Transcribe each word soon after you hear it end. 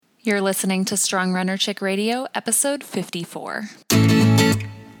You're listening to Strong Runner Chick Radio, episode 54.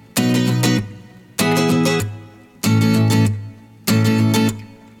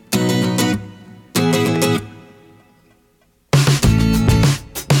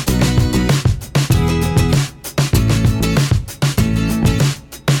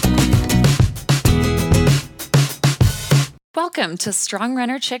 Welcome to Strong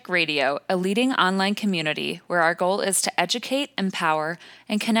Runner Chick Radio, a leading online community where our goal is to educate, empower,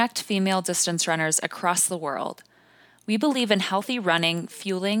 and connect female distance runners across the world. We believe in healthy running,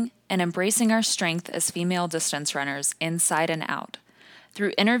 fueling, and embracing our strength as female distance runners inside and out.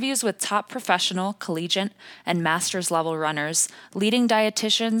 Through interviews with top professional, collegiate, and master's level runners, leading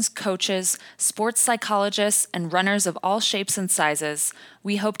dietitians, coaches, sports psychologists, and runners of all shapes and sizes,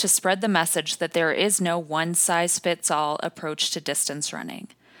 we hope to spread the message that there is no one-size-fits-all approach to distance running.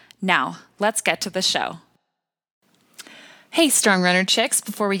 Now, let's get to the show. Hey, Strong Runner Chicks,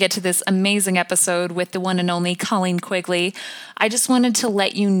 before we get to this amazing episode with the one and only Colleen Quigley, I just wanted to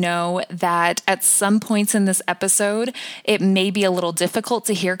let you know that at some points in this episode, it may be a little difficult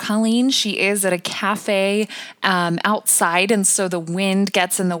to hear Colleen. She is at a cafe outside, and so the wind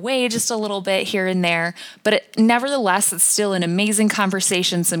gets in the way just a little bit here and there. But nevertheless, it's still an amazing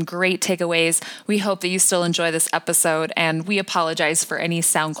conversation, some great takeaways. We hope that you still enjoy this episode, and we apologize for any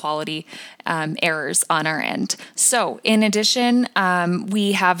sound quality errors on our end. So in addition,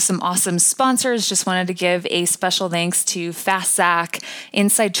 we have some awesome sponsors. Just wanted to give a special thanks to Fast Zach,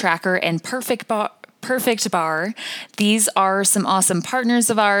 Inside Tracker, and Perfect Bar. These are some awesome partners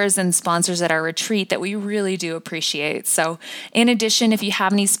of ours and sponsors at our retreat that we really do appreciate. So in addition, if you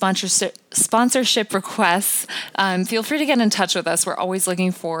have any sponsorship requests, feel free to get in touch with us. We're always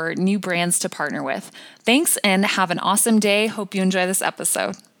looking for new brands to partner with. Thanks and have an awesome day. Hope you enjoy this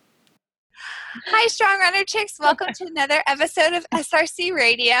episode. Hi, Strong Runner Chicks. Welcome to another episode of SRC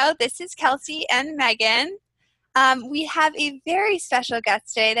Radio. This is Kelsey and Megan. We have a very special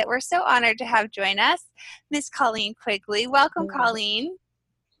guest today that we're so honored to have join us, Miss Colleen Quigley. Welcome, Colleen.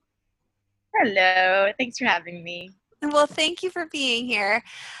 Hello. Thanks for having me. Well, thank you for being here.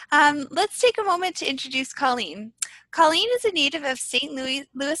 Let's take a moment to introduce Colleen. Colleen is a native of St. Louis,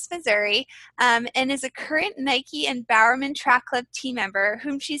 Missouri, and is a current Nike and Bowerman Track Club team member,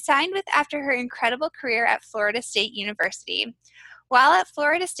 whom she signed with after her incredible career at Florida State University. While at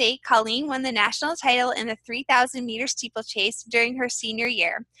Florida State, Colleen won the national title in the 3,000-meter steeplechase during her senior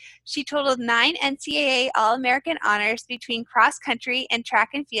year. She totaled 9 NCAA All-American honors between cross-country and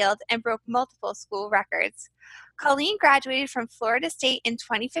track and field and broke multiple school records. Colleen graduated from Florida State in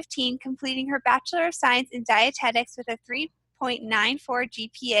 2015, completing her Bachelor of Science in Dietetics with a 3.94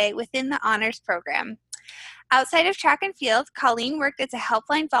 GPA within the honors program. Outside of track and field, Colleen worked as a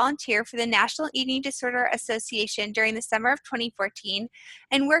helpline volunteer for the National Eating Disorder Association during the summer of 2014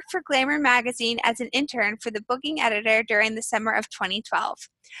 and worked for Glamour Magazine as an intern for the booking editor during the summer of 2012.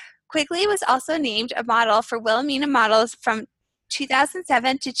 Quigley was also named a model for Wilhelmina Models from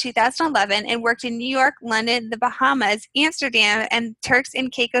 2007 to 2011 and worked in New York, London, the Bahamas, Amsterdam, and Turks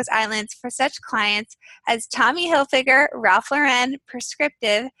and Caicos Islands for such clients as Tommy Hilfiger, Ralph Lauren,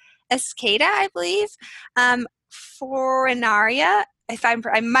 Prescriptives, Escada, I believe, Fornarina, I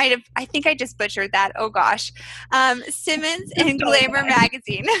think I just butchered that. Oh gosh. Simmons and Glamour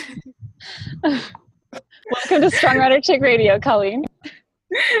Magazine. Welcome to Strong Runner Chick Radio, Colleen.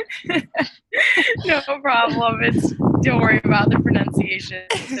 No problem. Don't worry about the pronunciation.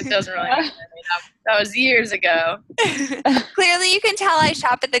 It doesn't really matter. That was years ago. Clearly, you can tell I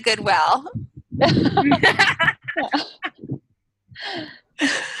shop at the Goodwill.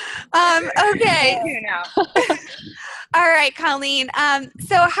 Okay. All right, Colleen.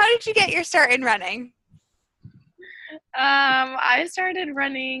 So how did you get your start in running? I started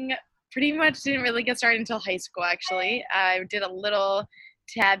running pretty much, didn't really get started until high school, actually. I did a little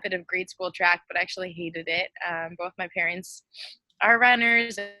tad bit of grade school track, but actually hated it. Both my parents are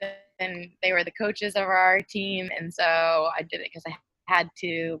runners, and they were the coaches of our team, and so I did it because I had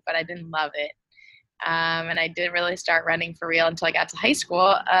to, but I didn't love it. And I didn't really start running for real until I got to high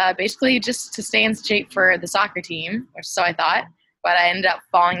school, basically just to stay in shape for the soccer team, or so I thought. But I ended up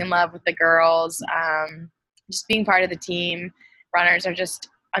falling in love with the girls, just being part of the team. Runners are just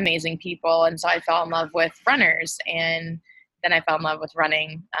amazing people, and so I fell in love with runners, and then I fell in love with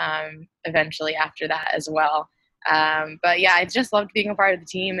running eventually after that as well. But yeah, I just loved being a part of the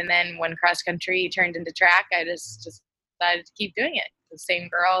team, and then when cross country turned into track, I just decided to keep doing it. The same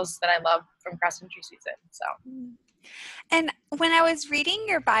girls that I love from cross country season. So. And when I was reading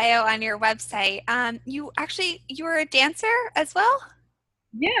your bio on your website, you were a dancer as well?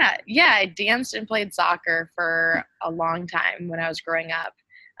 Yeah. I danced and played soccer for a long time when I was growing up.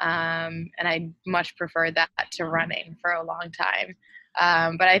 And I much preferred that to running for a long time.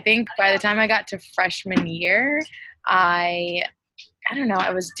 But I think by the time I got to freshman year, I don't know,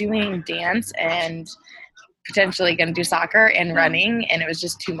 I was doing dance and potentially going to do soccer and running, and it was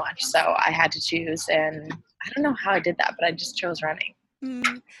just too much. So I had to choose, and I don't know how I did that, but I just chose running.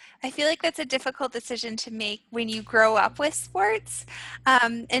 I feel like that's a difficult decision to make when you grow up with sports,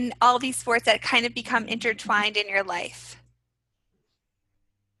 and all these sports that kind of become intertwined in your life.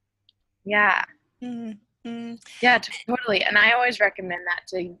 Yeah. Mm-hmm. Yeah, totally. And I always recommend that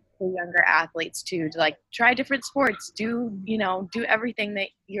to younger athletes too, to like try different sports, do everything that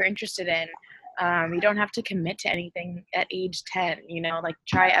you're interested in. You don't have to commit to anything at age 10, like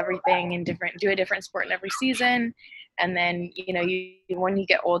try everything and do a different sport in every season. And then, when you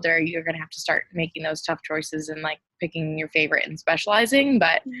get older, you're going to have to start making those tough choices and like picking your favorite and specializing.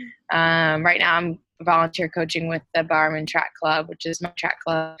 But right now I'm volunteer coaching with the Bowerman Track Club, which is my track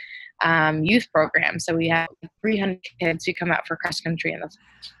club youth program. So we have 300 kids who come out for cross country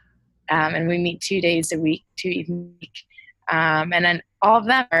and we meet 2 days a week, 2 evenings a week. And then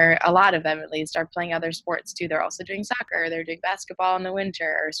a lot of them at least, are playing other sports too. They're also doing soccer, they're doing basketball in the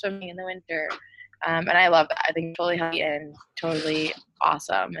winter or swimming in the winter. And I love that. I think it's totally healthy and totally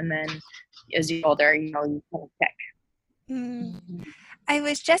awesome. And then as you get older, you kind of pick. I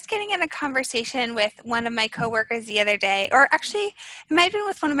was just getting in a conversation with one of my coworkers the other day, or actually it might have been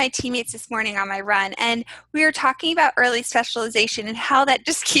with one of my teammates this morning on my run, and we were talking about early specialization and how that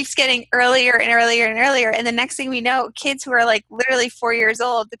just keeps getting earlier and earlier and earlier. And the next thing we know, kids who are like literally 4 years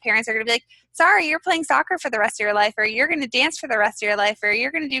old, the parents are going to be like, sorry, you're playing soccer for the rest of your life, or you're going to dance for the rest of your life, or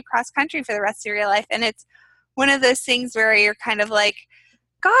you're going to do cross country for the rest of your life. And it's one of those things where you're kind of like,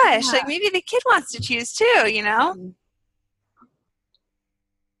 gosh, like maybe the kid wants to choose too,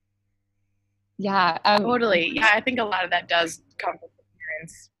 Yeah. Totally. Yeah, I think a lot of that does come from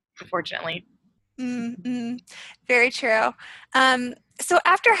parents, unfortunately. Mm-hmm. Very true. So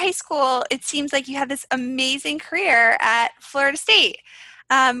after high school, it seems like you had this amazing career at Florida State.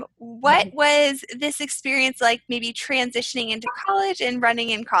 What was this experience like, maybe transitioning into college and running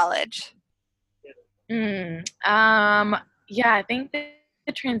in college? Yeah, I think the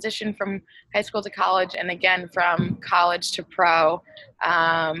transition from high school to college, and again from college to pro,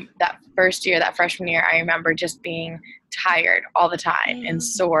 that first year, that freshman year, I remember just being tired all the time and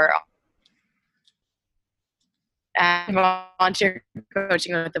sore. And volunteer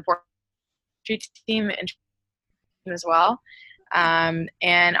coaching with the portrait team as well. And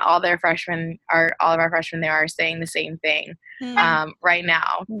all of our freshmen, they are saying the same thing right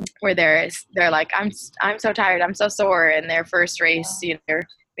now, where they're like, I'm so tired, I'm so sore in their first race. They're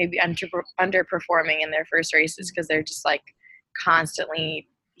maybe underperforming in their first races because they're just like constantly,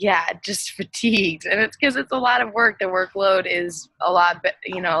 just fatigued. And it's because it's a lot of work. The workload is a lot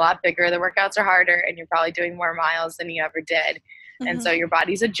bigger. The workouts are harder, and you're probably doing more miles than you ever did. And so your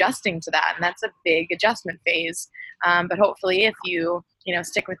body's adjusting to that, and that's a big adjustment phase. But hopefully if you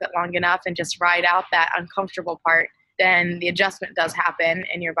stick with it long enough and just ride out that uncomfortable part, then the adjustment does happen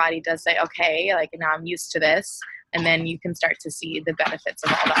and your body does say, okay, like now I'm used to this. And then you can start to see the benefits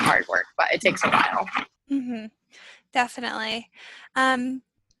of all that hard work, but it takes a while. Mm-hmm. Definitely.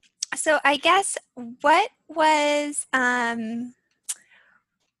 So I guess what was, when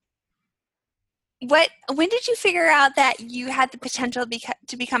did you figure out that you had the potential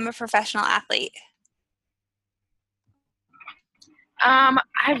to become a professional athlete? I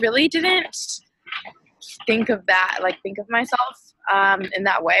really didn't think of myself in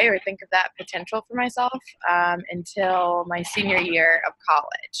that way, or think of that potential for myself until my senior year of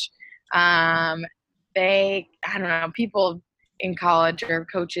college. I don't know, people in college or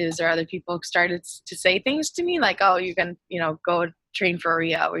coaches or other people started to say things to me like, oh, you can, go train for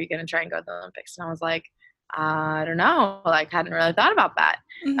Rio, or you're going to try and go to the Olympics. And I was like, I don't know, like hadn't really thought about that.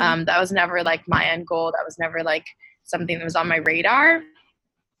 That was never like my end goal. That was never like something that was on my radar.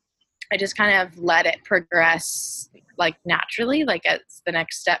 I just kind of let it progress like naturally, like as the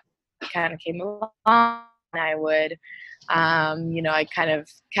next step kind of came along. I would, I kind of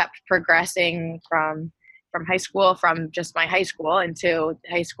kept progressing from high school, from just my high school into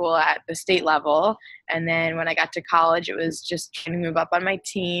high school at the state level. And then when I got to college, it was just trying to move up on my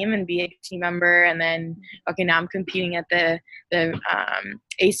team and be a team member. And then, okay, now I'm competing at the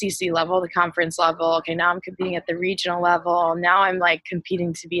ACC level, the conference level. Okay, now I'm competing at the regional level. Now I'm like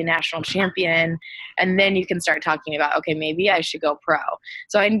competing to be a national champion. And then you can start talking about, okay, maybe I should go pro.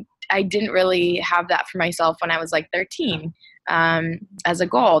 So I didn't really have that for myself when I was like 13. As a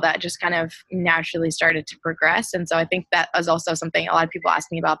goal that just kind of naturally started to progress. And so I think that was also something a lot of people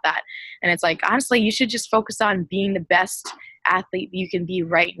ask me about that. And it's like, honestly, you should just focus on being the best athlete you can be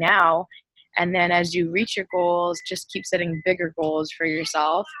right now. And then as you reach your goals, just keep setting bigger goals for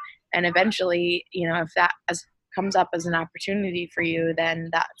yourself. And eventually, if that comes up as an opportunity for you, then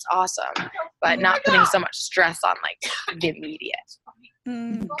that's awesome. But not putting so much stress on like the immediate.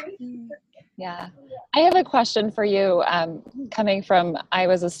 Mm-hmm. Yeah. I have a question for you. I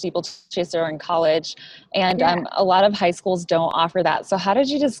was a steeplechaser in college, and a lot of high schools don't offer that. So how did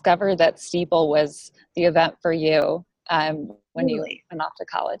you discover that Steeple was the event for you when you went off to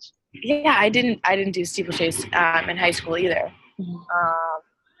college? Yeah, I didn't do steeplechase in high school either. Mm-hmm.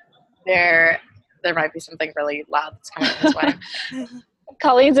 There might be something really loud that's coming this way.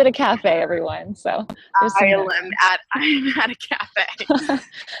 Colleen's at a cafe, everyone. So I'm at a cafe.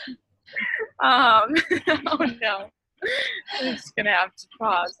 Oh no. I'm just gonna have to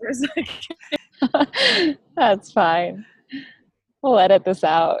pause for a second. That's fine. We'll edit this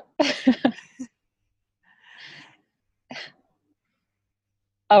out.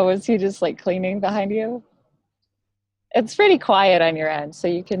 Oh, was he just like cleaning behind you? It's pretty quiet on your end, so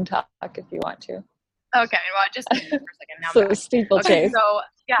you can talk if you want to. Okay, well, just for a second now. So steeplechase. Okay, so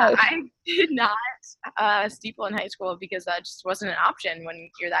I did not steeple in high school because that just wasn't an option when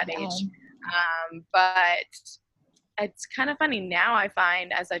you're that age. But it's kind of funny now. I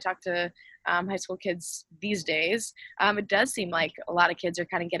find as I talk to high school kids these days, it does seem like a lot of kids are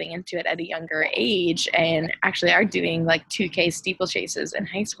kind of getting into it at a younger age and actually are doing like 2K steeplechases in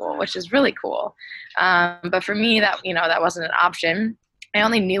high school, which is really cool. But for me, that wasn't an option. I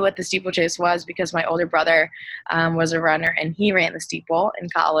only knew what the steeplechase was because my older brother was a runner and he ran the steeple in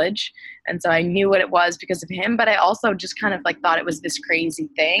college. And so I knew what it was because of him, but I also just kind of like thought it was this crazy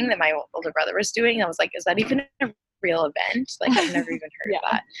thing that my older brother was doing. I was like, is that even a real event? Like I've never even heard of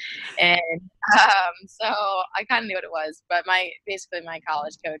that. And so I kind of knew what it was, but my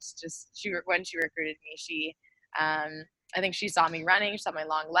college coach when she recruited me, I think she saw me running, she saw my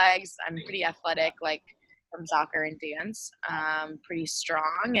long legs. I'm pretty athletic, like from soccer and dance, pretty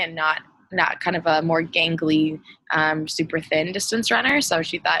strong and not kind of a more gangly, super thin distance runner. So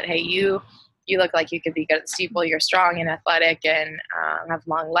she thought, hey, you look like you could be good at steeple. You're strong and athletic and have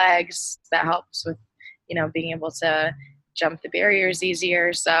long legs. That helps with, being able to jump the barriers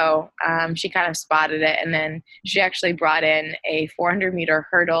easier. So she kind of spotted it. And then she actually brought in a 400-meter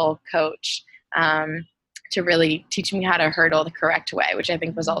hurdle coach to really teach me how to hurdle the correct way, which I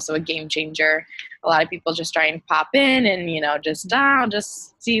think was also a game changer. A lot of people just try and pop in and, I'll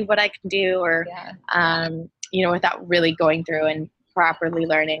just see what I can do or, without really going through and properly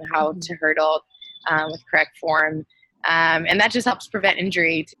learning how to hurdle with correct form. And that just helps prevent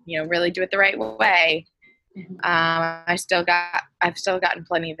injury to, really do it the right way. I've still gotten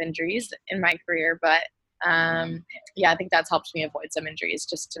plenty of injuries in my career, but I think that's helped me avoid some injuries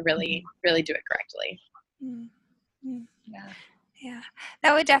just to really, really do it correctly. Yeah,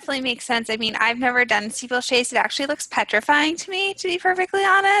 that would definitely make sense. I mean, I've never done steeplechase. It actually looks petrifying to me, to be perfectly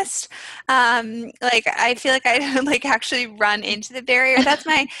honest. I feel like I'd like actually run into the barrier.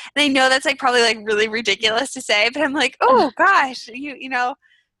 And I know that's like probably like really ridiculous to say, but I'm like, oh gosh,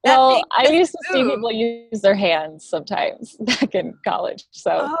 Well, I used to see people use their hands sometimes back in college.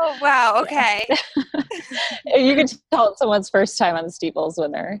 So. Oh, wow. Okay. You can tell it's someone's first time on the steeples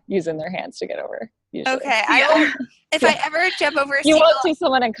when they're using their hands to get over. Usually. Okay. I will, if I ever jump over a steeple. You won't see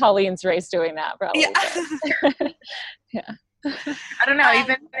someone in Colleen's race doing that, probably. Yeah. I don't know.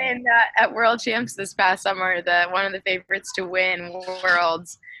 Even at World Champs this past summer, one of the favorites to win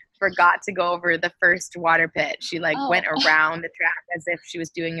Worlds forgot to go over the first water pit. She went around the track as if she was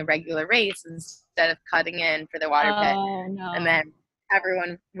doing a regular race instead of cutting in for the water pit. No. And then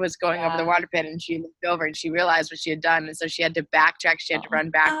everyone was going over the water pit and she looked over and she realized what she had done. And so she had to backtrack. She had to run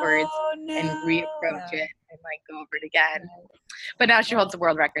backwards and reapproach it and go over it again. But now she holds the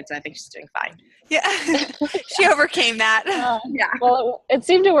world record, so I think she's doing fine. Yeah. She overcame that. Yeah. Well, it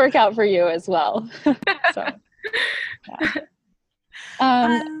seemed to work out for you as well. So,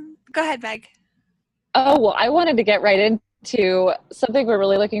 go ahead, Meg. Oh, well, I wanted to get right into something we're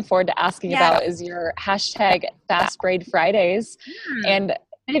really looking forward to asking about is your hashtag Fast Braid Fridays. And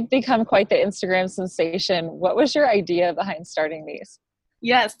they've become quite the Instagram sensation. What was your idea behind starting these?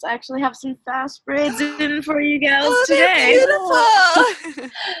 Yes, I actually have some fast braids in for you guys today. Beautiful.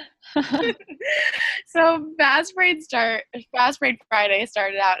 So Fast Braid Friday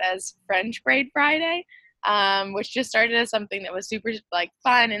started out as French Braid Friday, which just started as something that was super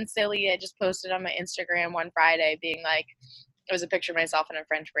fun and silly. I just posted on my Instagram one Friday being like, it was a picture of myself in a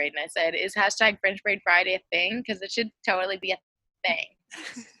French braid, and I said, is hashtag French Braid Friday a thing? Because it should totally be a thing.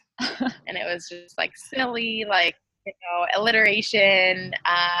 And it was just silly, alliteration.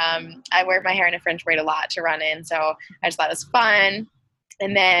 I wear my hair in a French braid a lot to run in, so I just thought it was fun.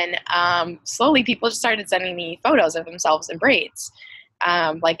 And then slowly people just started sending me photos of themselves in braids,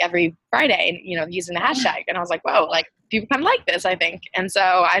 like every Friday, using the hashtag. And I was like, whoa, like people kind of like this, I think. And so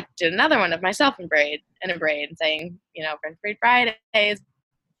I did another one of myself in a braid saying, French Braid Friday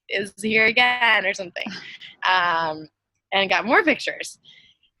is here again or something. And got more pictures.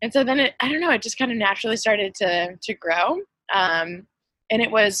 And so then it just kind of naturally started to grow. And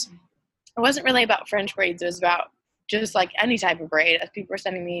it wasn't really about French braids. It was about just like any type of braid. People were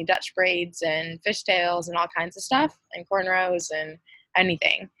sending me Dutch braids and fishtails and all kinds of stuff and cornrows and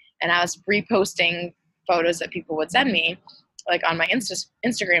anything. And I was reposting photos that people would send me, like on my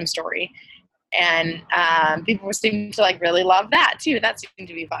Instagram story. And people seemed to like really love that too. That seemed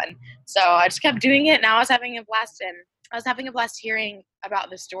to be fun. So I just kept doing it. And I was having a blast. And I was having a blast hearing about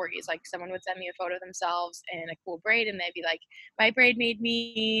the stories. Like someone would send me a photo of themselves in a cool braid, and they'd be like, my braid made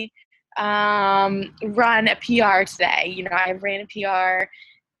me run a PR today. I ran a PR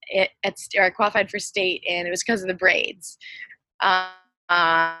or I qualified for state, and it was because of the braids. I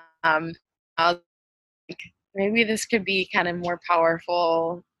was like, maybe this could be kind of more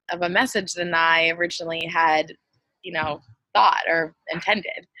powerful of a message than I originally had, thought or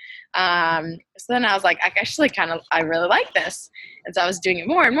intended. So then I was like, I really like this. And so I was doing it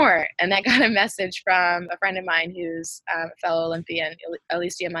more and more. And I got a message from a friend of mine who's a fellow Olympian,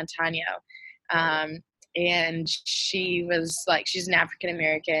 Alicia Montano. And she was like, she's an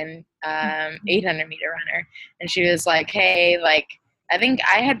African-American 800-meter runner. And she was like, hey, like, I think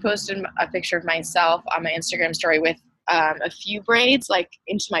I had posted a picture of myself on my Instagram story with a few braids, like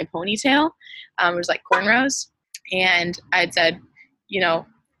into my ponytail. It was like cornrows. And I had said,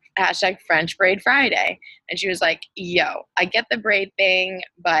 hashtag French Braid Friday. And she was like, yo, I get the braid thing,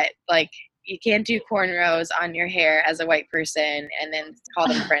 but like you can't do cornrows on your hair as a white person and then call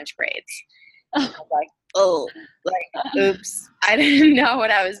them French braids. I was like, oh, like, oops. I didn't know what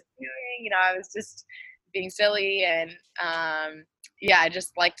I was doing. I was just being silly. And I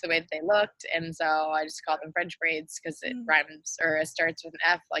just liked the way that they looked. And so I just called them French braids because it rhymes or it starts with an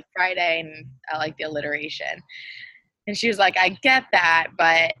F, like Friday, and I like the alliteration. And she was like, I get that,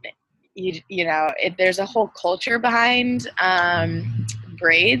 but there's a whole culture behind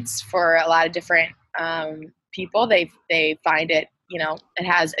braids for a lot of different people. They find it, it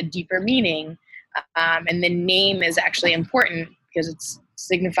has a deeper meaning. And the name is actually important because it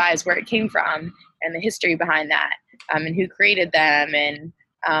signifies where it came from and the history behind that, and who created them, and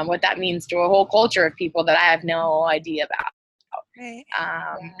what that means to a whole culture of people that I have no idea about. Right.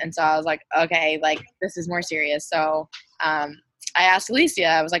 And so I was like, okay, like this is more serious. So I asked Alicia,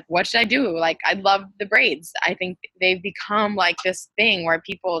 I was like, what should I do? Like, I love the braids. I think they've become like this thing where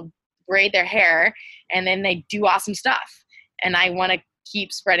people braid their hair and then they do awesome stuff. And I want to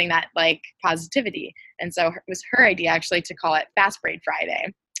keep spreading that like positivity. And so it was her idea actually to call it Fast Braid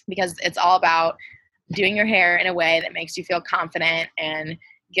Friday, because it's all about doing your hair in a way that makes you feel confident and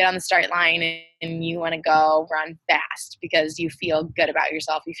get on the start line and you want to go run fast because you feel good about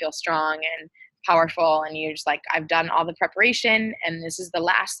yourself. You feel strong and powerful, and you're just like, I've done all the preparation and this is the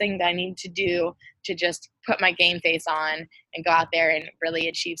last thing that I need to do to just put my game face on and go out there and really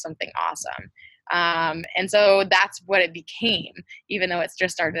achieve something awesome. And so that's what it became, even though it's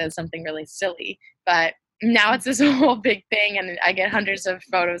just started as something really silly. But now it's this whole big thing, and I get hundreds of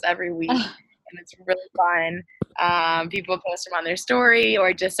photos every week, and it's really fun. People post them on their story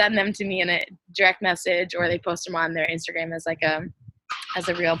or just send them to me in a direct message, or they post them on their Instagram as like as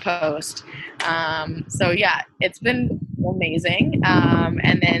a real post. So yeah, it's been amazing.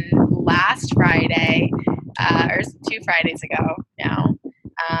 And then last Friday, or 2 Fridays ago now,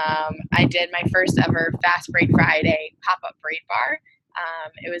 I did my first ever Fast Braid Friday pop-up braid bar.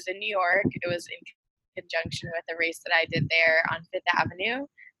 It was in New York. It was in conjunction with a race that I did there on Fifth Avenue,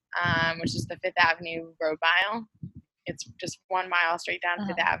 which is the Fifth Avenue Road Mile. It's just 1 mile straight down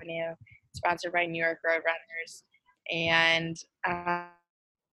Fifth Avenue, sponsored by New York Road Runners. And I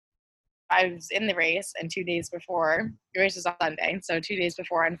was in the race, and 2 days before, the race was on Sunday, so 2 days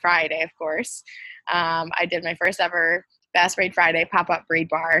before, on Friday, of course, I did my first ever Fast Braid Friday pop-up braid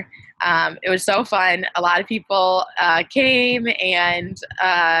bar. It was so fun. A lot of people came and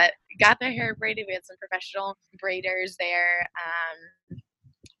got their hair braided. We had some professional braiders there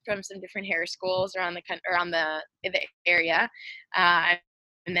from some different hair schools around the area,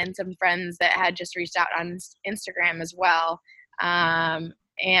 and then some friends that had just reached out on Instagram as well.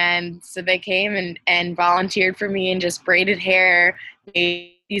 And so they came and volunteered for me and just braided hair,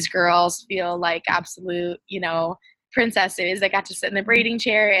 made these girls feel like absolute, princesses that got to sit in the braiding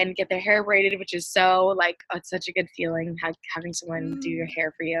chair and get their hair braided, which is so like, oh, it's such a good feeling having someone do your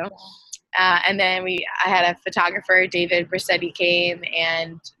hair for you. And then I had a photographer, David Brissetti, came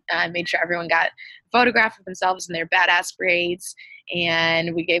and made sure everyone got a photograph of themselves in their badass braids.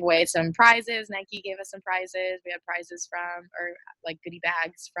 And we gave away some prizes. Nike gave us some prizes. We had prizes or like goodie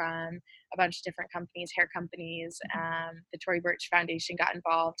bags from a bunch of different companies, hair companies. The Tory Burch Foundation got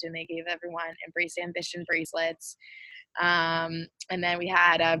involved and they gave everyone Embrace Ambition bracelets. And then we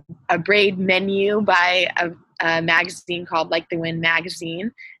had a braid menu by a magazine called Like the Wind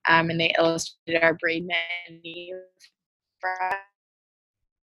magazine. And they illustrated our braid menu for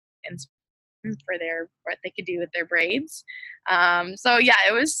what they could do with their braids. So yeah,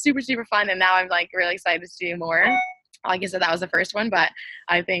 it was super, super fun. And now I'm like really excited to do more. Like I said, that was the first one, but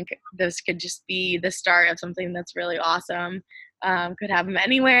I think this could just be the start of something that's really awesome. Could have them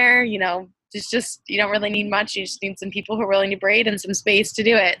anywhere, just you don't really need much. You just need some people who are willing to braid and some space to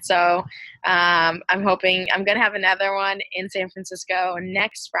do it. So I'm hoping I'm going to have another one in San Francisco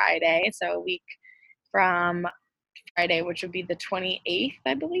next Friday. So a week from Friday, which would be the 28th,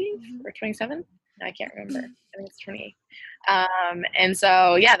 I believe, or 27th. No, I can't remember. I think it's 28th. And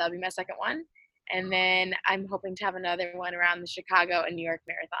so, yeah, that'll be my second one. And then I'm hoping to have another one around the Chicago and New York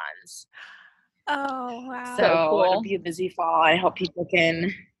marathons. Oh, wow. So cool. It'll be a busy fall. I hope people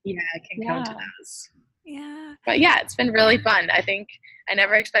can come to those. Yeah. But yeah, it's been really fun. I think I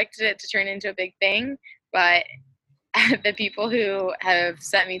never expected it to turn into a big thing, but the people who have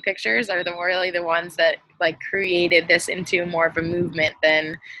sent me pictures are really the ones that like created this into more of a movement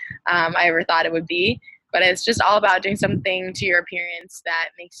than I ever thought it would be. But it's just all about doing something to your appearance that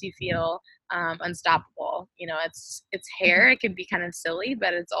makes you feel unstoppable. It's hair. It can be kind of silly,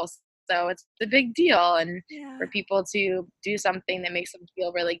 but it's a big deal. And for people to do something that makes them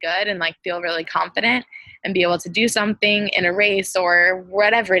feel really good and like feel really confident and be able to do something in a race or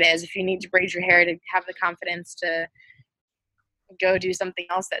whatever it is, if you need to braid your hair, to have the confidence to go do something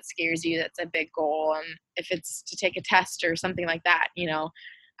else that scares you, that's a big goal. If it's to take a test or something like that,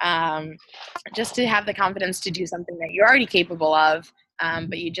 just to have the confidence to do something that you're already capable of,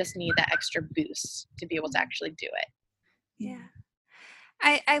 but you just need that extra boost to be able to actually do it. Yeah.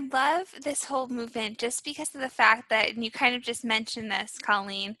 I love this whole movement just because of the fact that, and you kind of just mentioned this,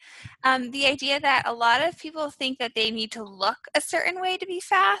 Colleen, the idea that a lot of people think that they need to look a certain way to be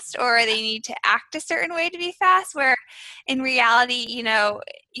fast or they need to act a certain way to be fast, where in reality,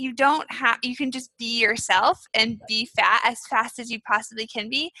 you can just be yourself and be as fast as you possibly can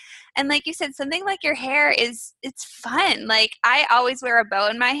be. And like you said, something like your hair it's fun. Like I always wear a bow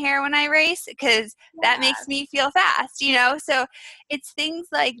in my hair when I race because that makes me feel fast, so it's things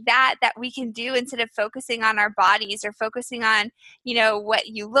like that we can do instead of focusing on our bodies or focusing on, what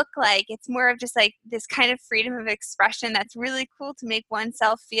you look like. It's more of just like this kind of freedom of expression that's really cool to make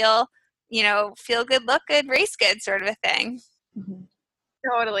oneself feel, feel good, look good, race good sort of a thing. Mm-hmm.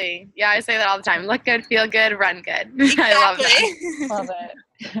 Totally. Yeah, I say that all the time. Look good, feel good, run good. Exactly. I love that. Love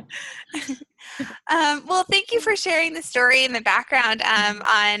it. Well, thank you for sharing the story and the background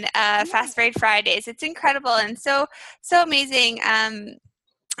on Fast Braid Fridays. It's incredible and so amazing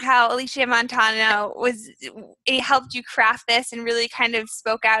how Alicia Montano it helped you craft this and really kind of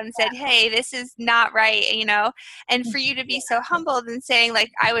spoke out and said, hey, this is not right, and for you to be so humbled and saying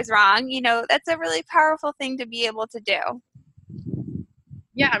like, I was wrong, that's a really powerful thing to be able to do.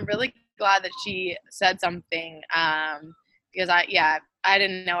 Yeah, I'm really glad that she said something because I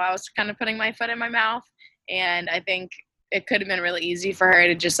didn't know I was kind of putting my foot in my mouth, and I think it could have been really easy for her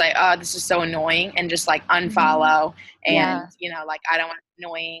to just like, oh, this is so annoying, and just like unfollow and like I don't want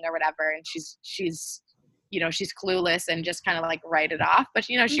annoying or whatever, and she's she's clueless and just kind of like write it off. But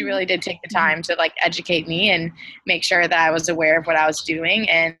she really did take the time to like educate me and make sure that I was aware of what I was doing.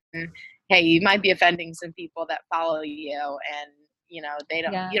 And hey, you might be offending some people that follow you, and they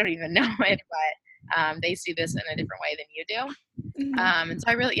don't, you don't even know it, but they see this in a different way than you do. And so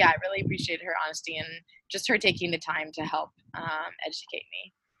I really appreciated her honesty and just her taking the time to help educate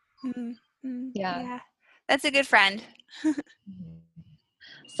me. Yeah. That's a good friend.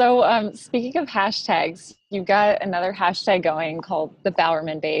 So speaking of hashtags, you've got another hashtag going called the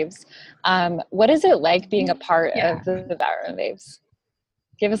Bowerman Babes. What is it like being a part of the Bowerman Babes?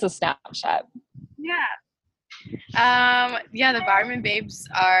 Give us a snapshot. The Bowerman Babes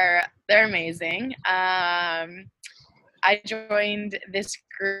they're amazing. I joined this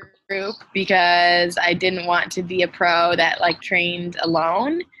group because I didn't want to be a pro that like trained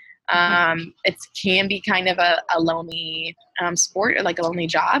alone. It can be kind of a lonely sport or like a lonely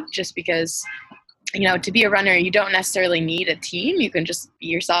job, just because to be a runner you don't necessarily need a team. You can just be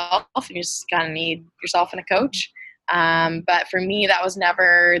yourself, and you just kind of need yourself and a coach. But for me, that was not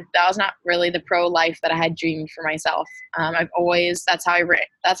really the pro life that I had dreamed for myself. That's how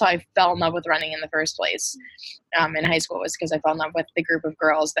I fell in love with running in the first place. In high school was because I fell in love with the group of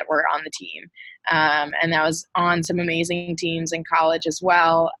girls that were on the team. And I was on some amazing teams in college as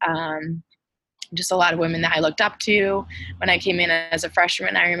well. Just a lot of women that I looked up to. When I came in as a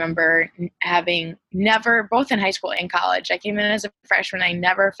freshman, I remember having never, both in high school and college, I came in as a freshman, I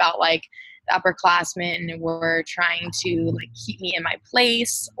never felt like the upperclassmen were trying to like keep me in my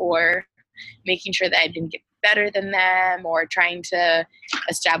place or making sure that I didn't get better than them or trying to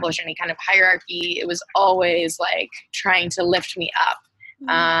establish any kind of hierarchy. It was always like trying to lift me up.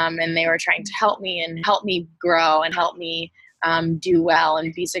 And they were trying to help me grow and help me do well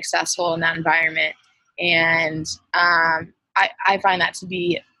and be successful in that environment. And I find that to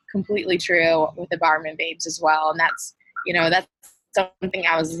be completely true with the Bowerman Babes as well. And that's something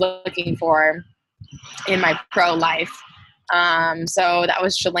I was looking for in my pro life. So that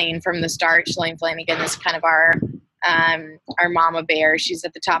was Shalane from the start. Shalane Flanagan is kind of our mama bear. She's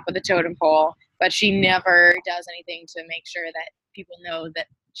at the top of the totem pole, but she never does anything to make sure that people know that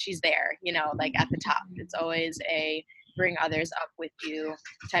she's there, like at the top. It's always a bring others up with you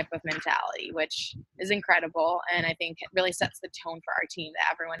type of mentality, which is incredible. And I think it really sets the tone for our team that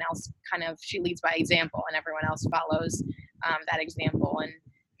everyone else she leads by example and everyone else follows that example and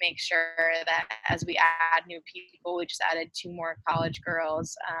make sure that as we add new people, we just added 2 more college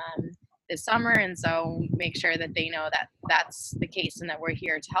girls this summer. And so make sure that they know that that's the case and that we're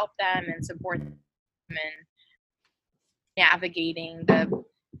here to help them and support them and navigating the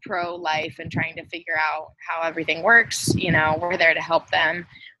pro life and trying to figure out how everything works. We're there to help them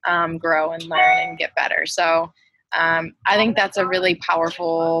grow and learn and get better. So I think that's a really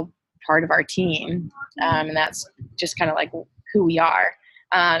powerful part of our team. And that's just kind of like who we are.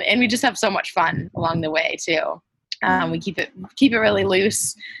 And we just have so much fun along the way too. We keep it really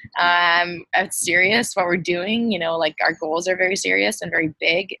loose. It's serious what we're doing, like our goals are very serious and very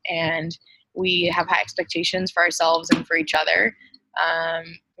big, and we have high expectations for ourselves and for each other.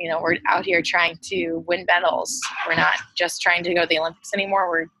 We're out here trying to win medals. We're not just trying to go to the Olympics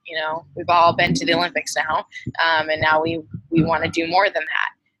anymore. We've all been to the Olympics now. And now we want to do more than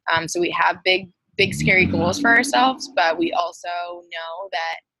that. So we have big, scary goals for ourselves, but we also know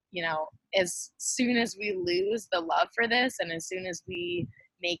that, as soon as we lose the love for this and as soon as we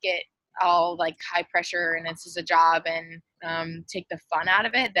make it all like high pressure and it's just a job and take the fun out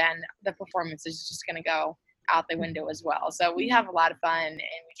of it, then the performance is just going to go out the window as well. So we have a lot of fun and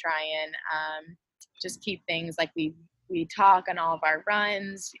we try and just keep things like we talk on all of our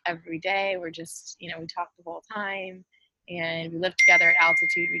runs every day. We're just, we talk the whole time and we live together at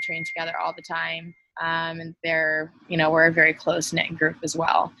altitude. We train together all the time. And we're a very close knit group as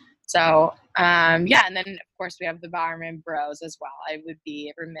well. So, and then of course we have the Bowerman Bros as well. I would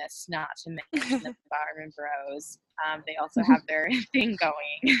be remiss not to mention the Bowerman Bros. They also have their thing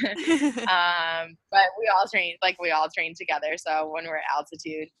going. But we all train together. So when we're at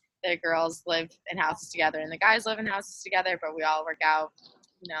altitude, the girls live in houses together and the guys live in houses together, but we all work out,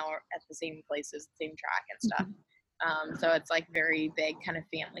 at the same places, same track and stuff. So it's like very big kind of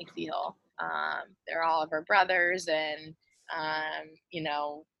family feel. They're all of our brothers and,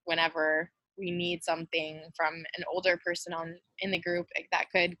 whenever we need something from an older person in the group, that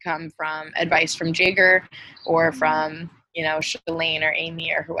could come from advice from Jigger or from, Shalane or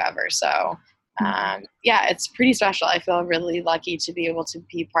Amy or whoever. So, it's pretty special. I feel really lucky to be able to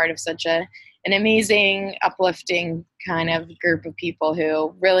be part of such an amazing, uplifting kind of group of people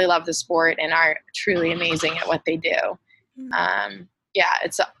who really love the sport and are truly amazing at what they do.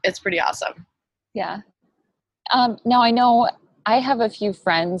 It's pretty awesome. Yeah. Now I know I have a few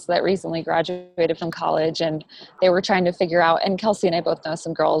friends that recently graduated from college and they were trying to figure out, and Kelsey and I both know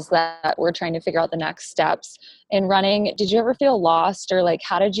some girls that were trying to figure out the next steps in running. Did you ever feel lost, or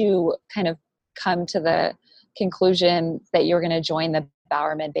how did you kind of come to the conclusion that you were going to join the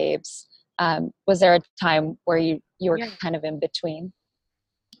Bowerman Babes? Was there a time where you were kind of in between?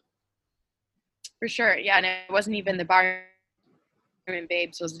 For sure. Yeah. And it wasn't even the Bowerman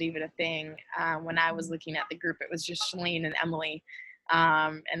Babes wasn't even a thing. When I was looking at the group, it was just Shalane and Emily.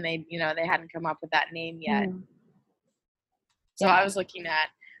 And they hadn't come up with that name yet. So I was looking at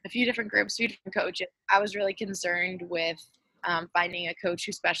a few different groups, a few different coaches. I was really concerned with finding a coach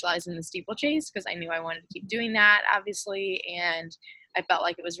who specialized in the steeplechase because I knew I wanted to keep doing that, obviously. And I felt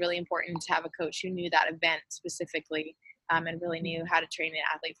like it was really important to have a coach who knew that event specifically and really knew how to train an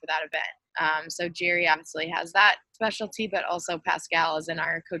athlete for that event. So Jerry obviously has that specialty, but also Pascal is in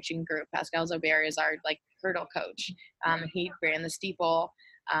our coaching group. Pascal Zober is our hurdle coach. He ran the Steeple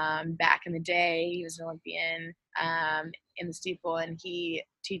back in the day. He was an Olympian in the steeple, and he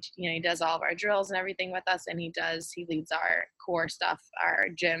he does all of our drills and everything with us, and he leads our core stuff, our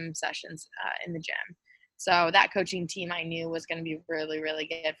gym sessions in the gym. So that coaching team I knew was going to be really, really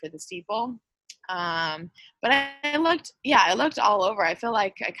good for the steeple. But I looked all over. I feel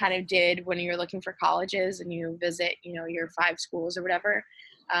like I kind of did when you're looking for colleges and you visit, your 5 schools or whatever.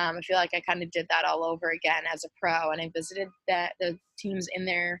 I feel like I kind of did that all over again as a pro, and I visited the teams in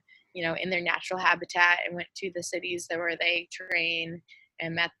their, in their natural habitat, and went to the cities where they train,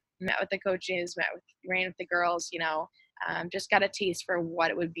 and met with the coaches, ran with the girls, just got a taste for what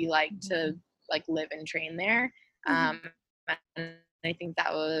it would be like to like live and train there. And I think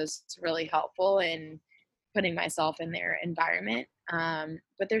that was really helpful in putting myself in their environment.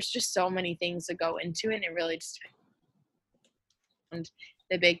 But there's just so many things that go into it, and it really just found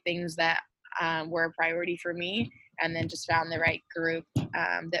the big things that were a priority for me, and then just found the right group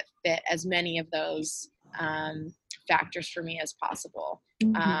that fit as many of those factors for me as possible.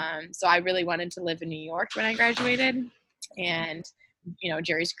 So I really wanted to live in New York when I graduated, and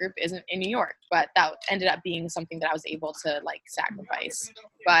Jerry's group isn't in New York, but that ended up being something that I was able to like sacrifice.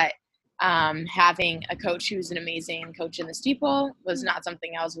 But having a coach who's an amazing coach in the steeple was not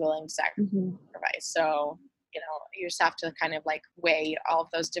something I was willing to sacrifice. So, you just have to kind of like weigh all of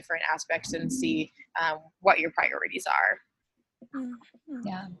those different aspects and see what your priorities are.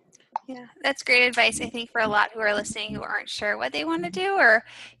 Yeah. Yeah, that's great advice, I think, for a lot who are listening who aren't sure what they want to do, or,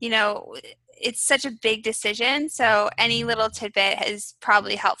 it's such a big decision. So any little tidbit is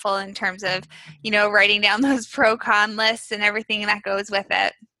probably helpful in terms of, writing down those pro-con lists and everything that goes with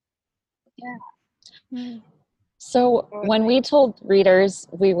it. Yeah. So when we told readers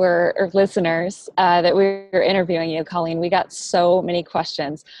or listeners that we were interviewing you, Colleen, we got so many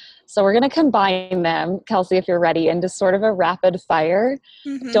questions. So we're going to combine them, Kelsey, if you're ready, into sort of a rapid fire.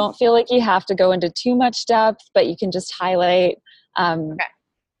 Don't feel like you have to go into too much depth, but you can just highlight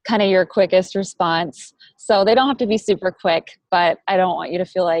kind of your quickest response. So they don't have to be super quick, but I don't want you to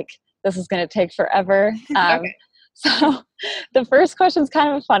feel like this is going to take forever. So the first question is kind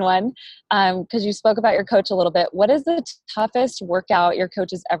of a fun one because you spoke about your coach a little bit. What is the toughest workout your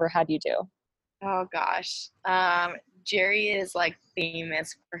coach has ever had you do? Oh, gosh. Jerry is like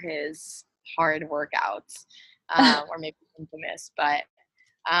famous for his hard workouts, or maybe infamous, but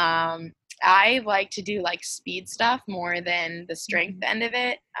I like to do like speed stuff more than the strength end of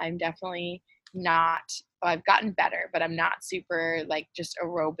it. I'm definitely not, I've gotten better, but I'm not super like just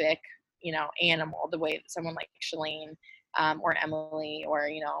aerobic, animal, the way that someone like Shalane or Emily or,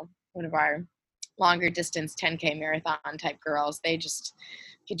 one of our longer distance 10K marathon type girls, they just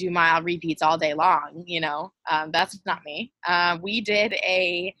could do mile repeats all day long, that's not me. We did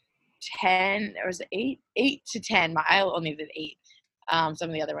a 8 to 10 mile. I only did 8. Some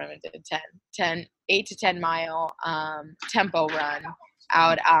of the other women did 8 to 10 mile tempo run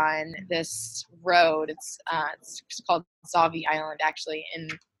out on this road. It's called Sauvie Island, actually,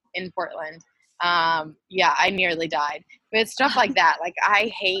 in Portland. I nearly died. But it's stuff like that. Like,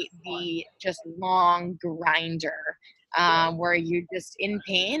 I hate the just long grinder where you're just in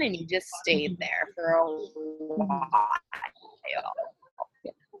pain and you just stayed there for a while.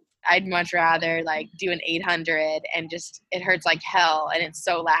 I'd much rather like do an 800 and just it hurts like hell and it's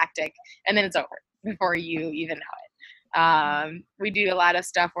so lactic and then it's over before you even know it. We do a lot of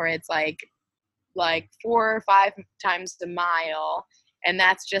stuff where it's like 4 or 5 times a mile, and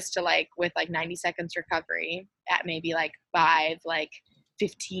that's just to like with like 90 seconds recovery at maybe like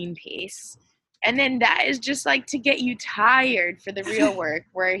 15 pace. And then that is just like to get you tired for the real work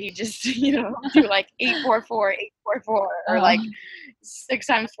where he just, do like 844, or like 6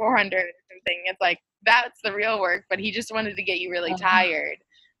 times 400 or something. It's like, that's the real work, but he just wanted to get you really tired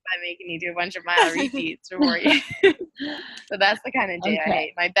by making you do a bunch of mile repeats before you. So that's the kind of day I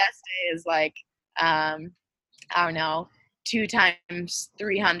hate. My best day is like, I don't know, 2 times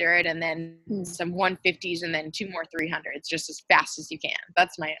 300 and then some 150s and then 2 more 300s, just as fast as you can.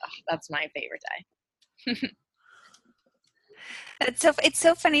 That's my favorite day. It's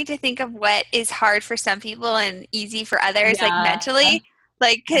so funny to think of what is hard for some people and easy for others, like mentally.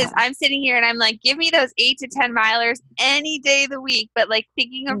 Like, because I'm sitting here and I'm like, give me those 8 to 10 milers any day of the week. But like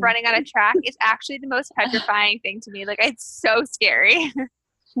thinking of running on a track is actually the most petrifying thing to me. Like, it's so scary.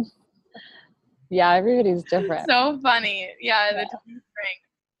 Yeah, everybody's different. So funny. Yeah. The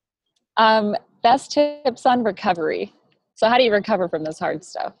spring. Best tips on recovery. So how do you recover from this hard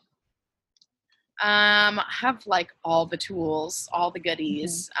stuff? I have like all the tools, all the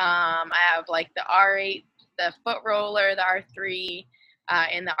goodies. I have like the R8, the foot roller, the R3,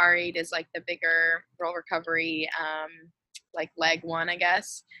 and the R8 is like the bigger roll recovery like leg one, I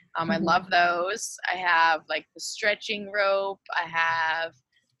guess. I love those. I have like the stretching rope. I have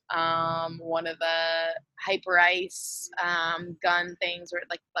one of the hyper ice gun things, or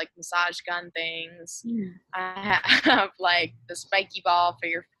like massage gun things. I have like the spiky ball for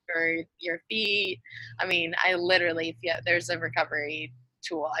your feet. I mean, I literally, if there's a recovery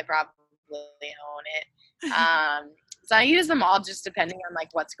tool, I probably own it. So I use them all just depending on like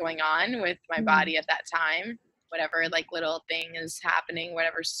what's going on with my body at that time, whatever like little thing is happening,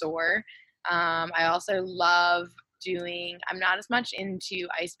 whatever's sore. I also love I'm not as much into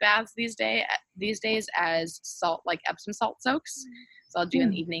ice baths these days as salt, like Epsom salt soaks. So I'll do in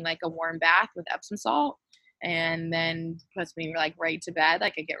the evening like a warm bath with Epsom salt, and then puts me like right to bed.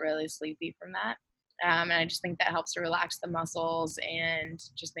 Like I get really sleepy from that. And I just think that helps to relax the muscles and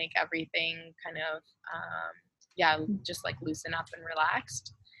just make everything kind of, just like loosen up and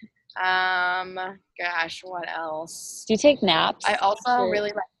relaxed. Gosh, what else? Do you take naps? I also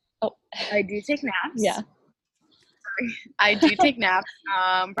really like, I do take naps. Yeah. I do take naps,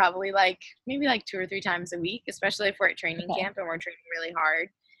 probably maybe 2 or 3 times a week, especially if we're at training camp and we're training really hard.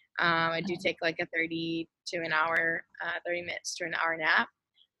 I do take like a 30 minutes to an hour nap.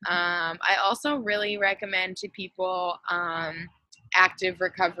 I also really recommend to people active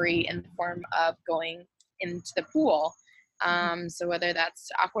recovery in the form of going into the pool. So whether that's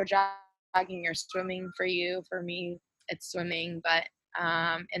aqua jogging or swimming for me, it's swimming, but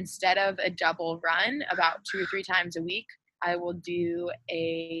instead of a double run about 2 or 3 times a week, I will do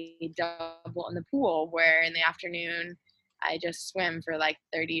a double in the pool where in the afternoon I just swim for like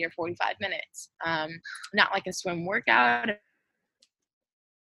 30 or 45 minutes. Not like a swim workout.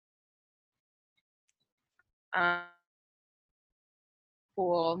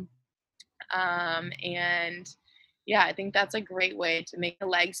 Pool. And yeah, I think that's a great way to make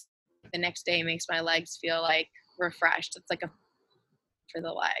the next day makes my legs feel like refreshed. It's like for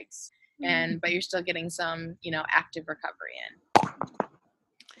the legs, but you're still getting some, active recovery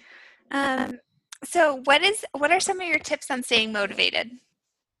in. So what are some of your tips on staying motivated?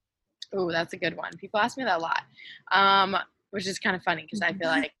 Oh, that's a good one. People ask me that a lot, which is kind of funny because I feel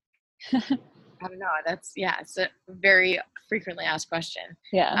like, I don't know, it's a very frequently asked question.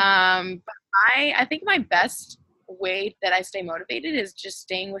 Yeah. But I think my best way that I stay motivated is just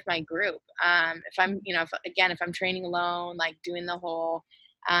staying with my group. If I'm, if I'm training alone, like doing the whole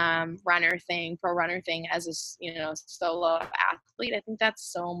pro runner thing as a, solo athlete, I think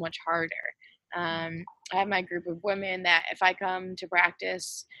that's so much harder. I have my group of women that if I come to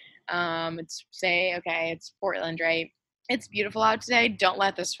practice, it's Portland, right? It's beautiful out today. Don't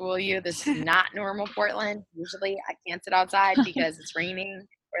let this fool you. This is not normal Portland. Usually I can't sit outside because it's raining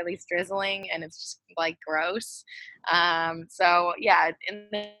or at least drizzling and it's just like gross. So yeah, in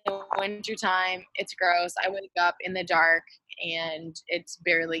the wintertime, it's gross. I wake up in the dark and it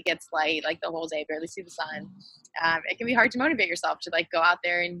barely gets light, like the whole day, barely see the sun. It can be hard to motivate yourself to like go out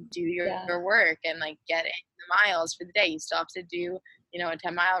there and do your work and like get in the miles for the day. You still have to do a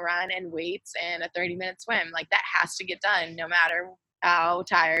 10-mile run and weights and a 30-minute swim. Like that has to get done no matter how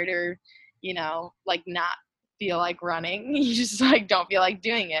tired or, like not feel like running. You just like don't feel like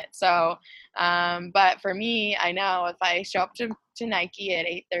doing it. So, but for me, I know if I show up to Nike at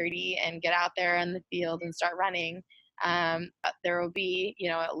 8:30 and get out there on the field and start running, there will be,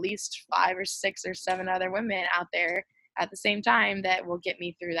 at least 5 or 6 or 7 other women out there at the same time that will get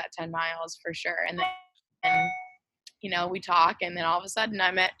me through that 10 miles for sure. And then, we talk and then all of a sudden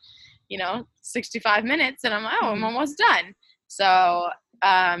I'm at, 65 minutes and I'm like, I'm almost done. So,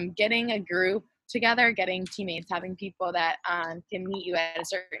 getting a group together, getting teammates, having people that can meet you at a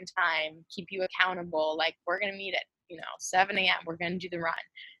certain time, keep you accountable. Like we're going to meet at, 7 a.m. We're going to do the run.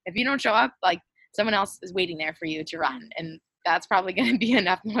 If you don't show up, like someone else is waiting there for you to run. And that's probably going to be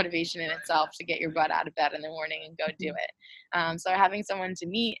enough motivation in itself to get your butt out of bed in the morning and go do it. So having someone to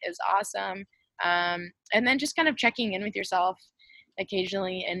meet is awesome. And then just kind of checking in with yourself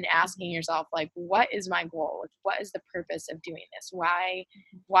occasionally and asking yourself, like, what is my goal? What is the purpose of doing this? Why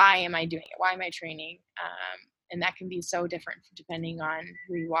am I doing it? Why am I training? And that can be so different depending on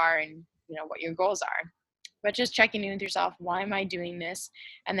who you are and, what your goals are. But just checking in with yourself, why am I doing this?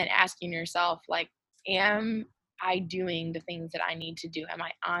 And then asking yourself, like, am I doing the things that I need to do? Am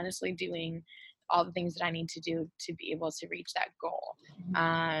I honestly doing all the things that I need to do to be able to reach that goal?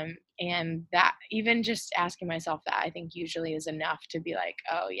 And that even just asking myself that, I think usually is enough to be like,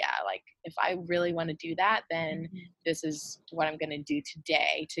 oh yeah, like if I really want to do that, then this is what I'm going to do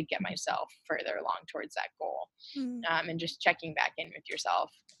today to get myself further along towards that goal. And just checking back in with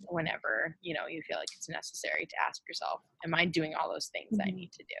yourself whenever, you feel like it's necessary to ask yourself, am I doing all those things that I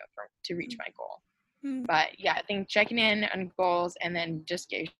need to do to reach my goal? But yeah, I think checking in on goals and then just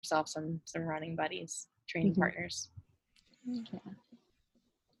get yourself some running buddies, training partners.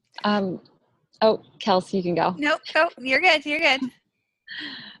 Oh, Kelsey, you can go. Nope. Oh, you're good. You're good.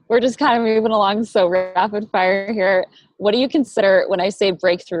 We're just kind of moving along so rapid fire here. What do you consider, when I say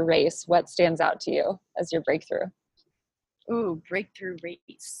breakthrough race, what stands out to you as your breakthrough? Ooh, breakthrough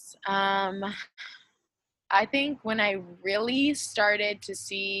race. I think when I really started to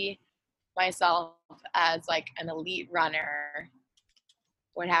see myself as like an elite runner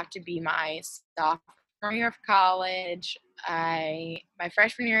would have to be my sophomore year of college. My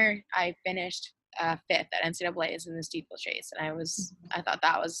freshman year, I finished 5th at NCAA's in the steeplechase, and I thought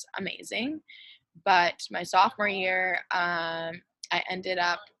that was amazing. But my sophomore year, I ended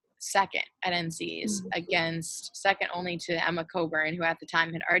up second at NC's, second only to Emma Coburn, who at the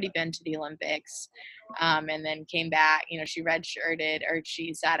time had already been to the Olympics, and then came back. She redshirted, or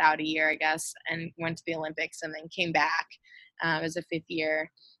she sat out a year, I guess, and went to the Olympics, and then came back as a 5th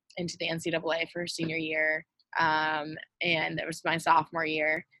year into the NCAA for her senior year. And it was my sophomore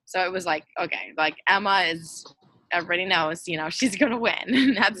year. So it was like, okay, like Emma is, everybody knows, she's going to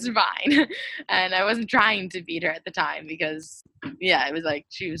win. That's fine. And I wasn't trying to beat her at the time because, yeah, it was like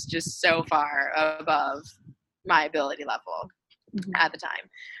she was just so far above my ability level at the time.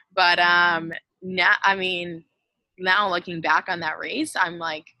 But now looking back on that race, I'm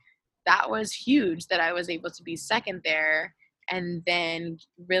like, that was huge that I was able to be second there. And then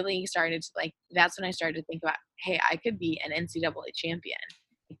really started to that's when I started to think about, hey, I could be an NCAA champion.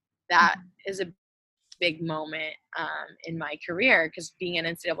 That is a big moment in my career, because being an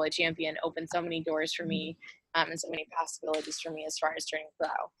NCAA champion opened so many doors for me and so many possibilities for me as far as turning pro.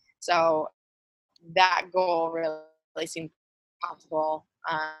 So that goal really seemed possible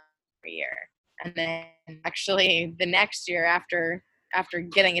every year. And then actually the next year, after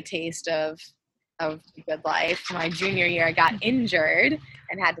getting a taste of the good life, my junior year, I got injured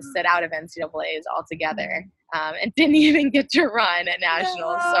and had to sit out of NCAAs altogether, and didn't even get to run at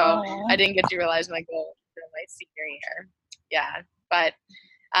nationals. So I didn't get to realize my goal for my senior year. Yeah, but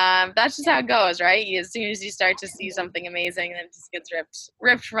that's just how it goes, right? As soon as you start to see something amazing, then it just gets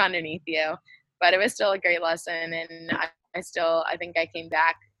ripped from underneath you. But it was still a great lesson, and I think I came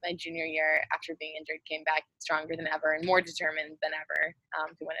back my junior year after being injured, came back stronger than ever and more determined than ever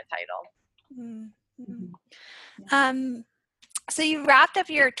to win a title. So you wrapped up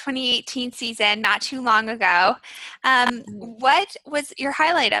your 2018 season not too long ago. What was your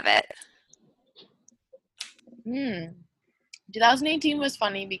highlight of it? 2018 was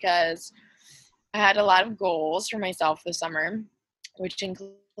funny because I had a lot of goals for myself this summer, which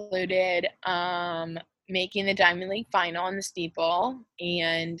included making the Diamond League final in the steeple,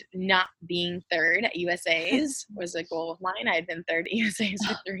 and not being third at USA's was a goal of mine. I had been third at USA's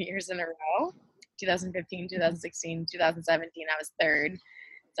for 3 years in a row. 2015, 2016, 2017, I was third.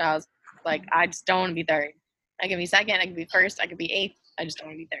 So I was like, I just don't want to be third. I can be second, I can be first, I could be eighth. I just don't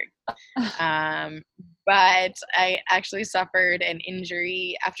want to be third. But I actually suffered an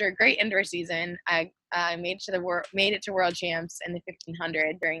injury after a great indoor season. I made it to World Champs in the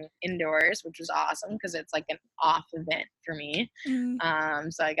 1500 during indoors, which was awesome because it's like an off event for me.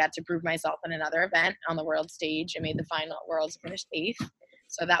 So I got to prove myself in another event on the world stage. I made the final at Worlds, finished 8th.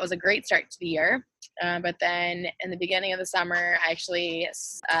 So that was a great start to the year. But then in the beginning of the summer, I actually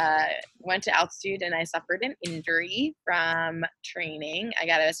went to altitude and I suffered an injury from training. I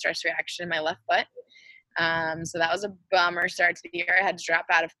got a stress reaction in my left foot. So that was a bummer start to the year. I had to drop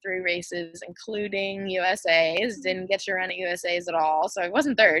out of 3 races, including USA's. Didn't get to run at USA's at all. So I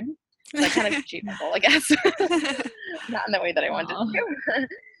wasn't third. So I kind of achieved my goal, I guess. Not in the way that I wanted to.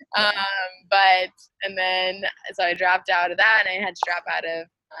 So I dropped out of that, and I had to drop out of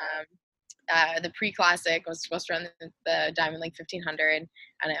the pre-classic. I was supposed to run the Diamond League 1500,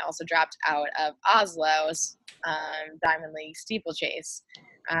 and I also dropped out of Oslo's Diamond League steeplechase,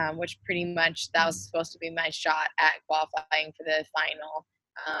 which pretty much that was supposed to be my shot at qualifying for the final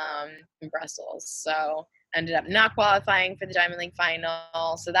in Brussels. So ended up not qualifying for the Diamond League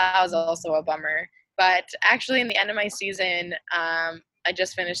final, so that was also a bummer. But actually, in the end of my season, I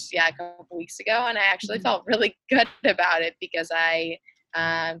just finished a couple weeks ago, and I actually felt really good about it because I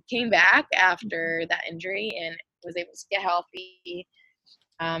came back after that injury and was able to get healthy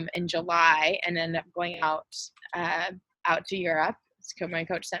in July, and ended up going out to Europe. So my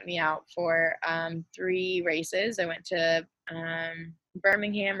coach sent me out for 3 races. I went to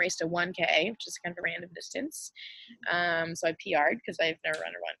Birmingham, raced a 1K, which is kind of a random distance. So I PR'd because I've never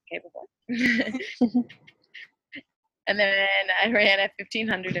run a 1K before. And then I ran a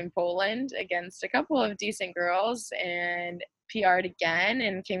 1500 in Poland against a couple of decent girls and PR'd again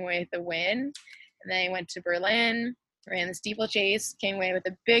and came away with a win. And then I went to Berlin, ran the steeplechase, came away with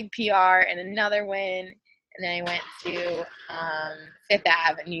a big PR and another win. And then I went to Fifth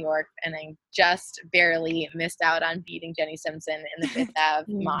Ave in New York, and I just barely missed out on beating Jenny Simpson in the Fifth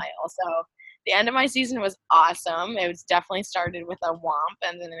Ave mile. So the end of my season was awesome. It was definitely started with a womp,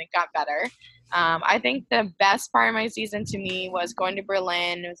 and then it got better. I think the best part of my season to me was going to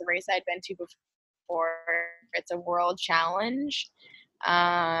Berlin. It was a race I'd been to before. It's a world challenge.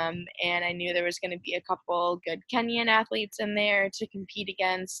 And I knew there was going to be a couple good Kenyan athletes in there to compete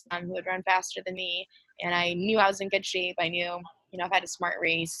against who would run faster than me. And I knew I was in good shape. I knew, I've had a smart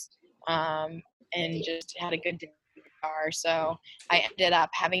race and just had a good car. So I ended up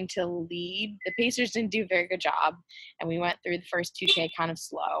having to lead. The Pacers didn't do a very good job. And we went through the first 2K kind of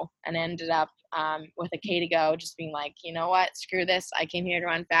slow and ended up with a K to go, just being like, you know what, screw this. I came here to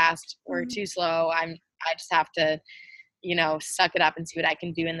run fast. We're too slow. I just have to suck it up and see what I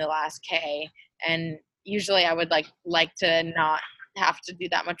can do in the last K. And usually I would like to not have to do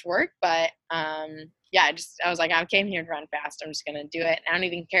that much work, but I was like, I came here to run fast. I'm just going to do it. I don't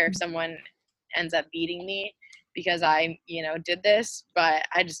even care if someone ends up beating me because I, did this, but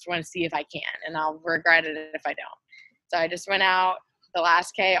I just want to see if I can, and I'll regret it if I don't. So I just went out the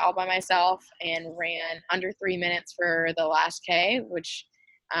last K all by myself and ran under 3 minutes for the last K, which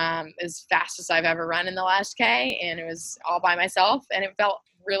as fast as I've ever run in the last K, and it was all by myself, and it felt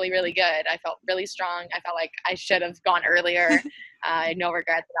really, really good. I felt really strong. I felt like I should have gone earlier. I had no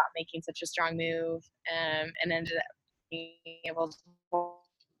regrets about making such a strong move, and ended up being able to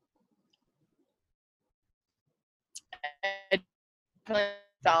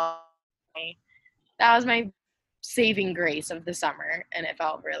that was my saving grace of the summer, and it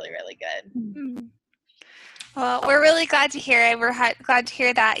felt really, really good. Well, we're really glad to hear it. We're glad to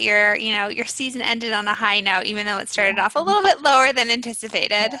hear that your season ended on a high note, even though it started off a little bit lower than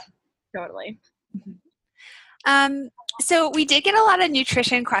anticipated. Yeah, totally. So we did get a lot of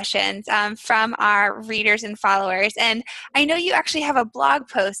nutrition questions from our readers and followers, and I know you actually have a blog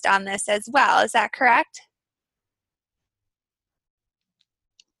post on this as well. Is that correct?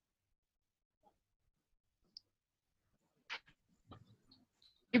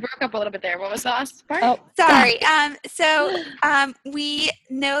 You broke up a little bit there. What was the last part? Oh, sorry. We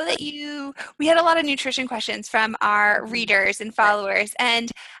know that we had a lot of nutrition questions from our readers and followers, and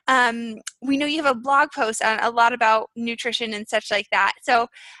we know you have a blog post on a lot about nutrition and such like that. So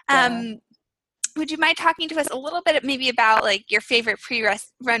would you mind talking to us a little bit maybe about your favorite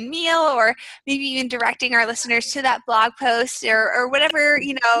pre-run meal, or maybe even directing our listeners to that blog post, or whatever,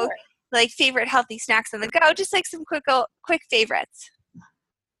 Sure. favorite healthy snacks on the go, just some quick favorites.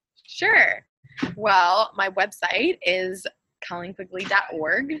 Sure. Well, my website is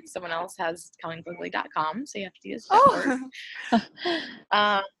ColleenQuigley.org. Someone else has ColleenQuigley.com, so you have to use .org.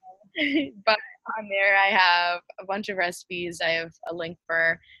 But on there I have a bunch of recipes. I have a link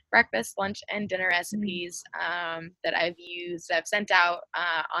for breakfast, lunch, and dinner recipes that I've used. I've sent out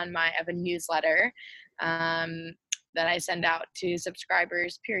I have a newsletter that I send out to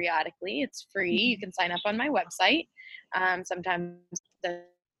subscribers periodically. It's free. You can sign up on my website. Sometimes the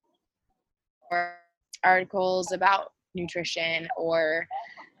articles about nutrition or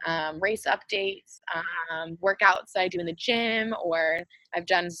race updates, workouts that I do in the gym, or I've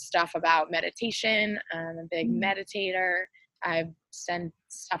done stuff about meditation. I'm a big meditator. I've sent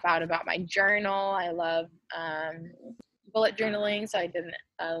stuff out about my journal. I love bullet journaling, so I did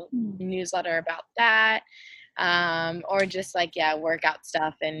a newsletter about that. Or just workout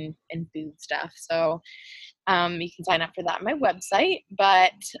stuff and food stuff. So you can sign up for that on my website,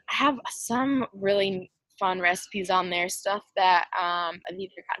 but I have some really fun recipes on there, stuff that I've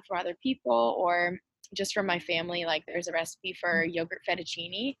either gotten from other people or just from my family. There's a recipe for yogurt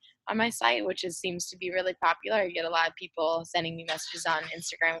fettuccine on my site, which seems to be really popular. I get a lot of people sending me messages on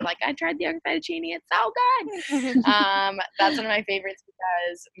Instagram I tried the yogurt fettuccine, it's so good. That's one of my favorites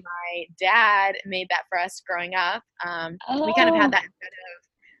because my dad made that for us growing up. We kind of had that instead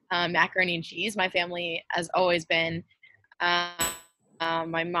of macaroni and cheese. My family has always been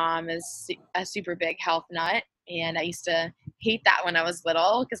my mom is a super big health nut, and I used to hate that when I was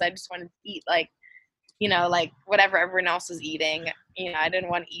little because I just wanted to eat whatever everyone else was eating. I didn't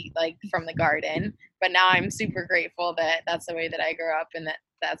want to eat from the garden, but now I'm super grateful that that's the way that I grew up, and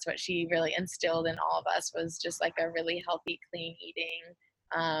that's what she really instilled in all of us, was just a really healthy, clean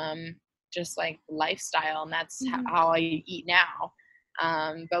eating, just lifestyle. And that's how I eat now.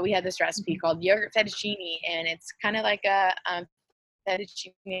 But we had this recipe called yogurt fettuccine, and it's kind of like a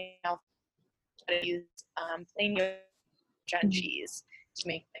fettuccine. I use plain yogurt and cheese to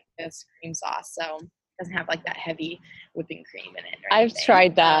make this cream sauce. So doesn't have like that heavy whipping cream in it. I've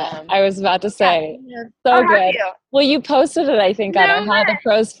tried that. I was about to say, yeah. so good. Well, you posted it, I think, on our How the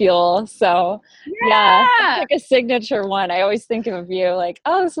Pros Fuel. So yeah, it's like a signature one. I always think of you like,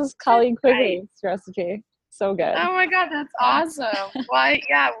 oh, this is Colleen Quigley's recipe. So good. Oh my God, that's awesome. Well,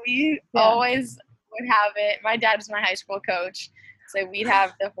 we always would have it. My dad was my high school coach, so we'd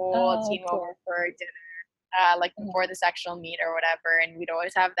have the whole team over for dinner, like before the sectional meet or whatever, and we'd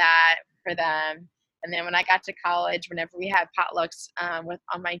always have that for them. And then when I got to college, whenever we had potlucks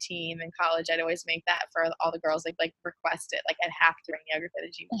on my team in college, I'd always make that for all the girls. They'd like request it, like I'd have to bring yogurt for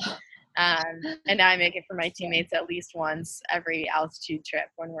the team. And now I make it for my teammates at least once every altitude trip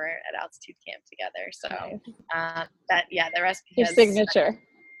when we're at altitude camp together. So the recipe your signature.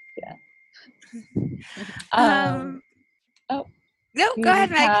 No, go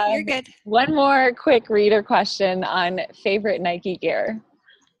ahead, Meg. You're good. One more quick reader question on favorite Nike gear.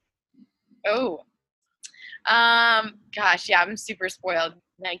 Gosh, I'm super spoiled.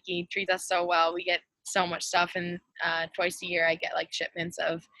 Nike treats us so well. We get so much stuff, and twice a year I get like shipments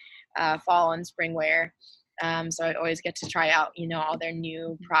of fall and spring wear. So I always get to try out, all their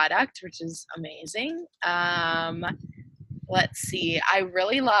new product, which is amazing. Let's see. I'm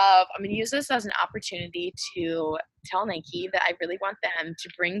going to use this as an opportunity to tell Nike that I really want them to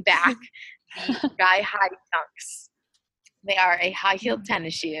bring back the Sky High Dunks. They are a high-heeled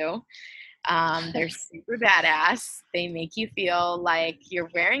tennis shoe. They're super badass. They make you feel like you're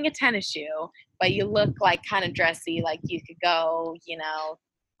wearing a tennis shoe, but you look like kind of dressy, like you could go,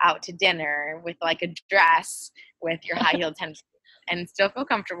 out to dinner with like a dress with your high-heeled tennis shoe and still feel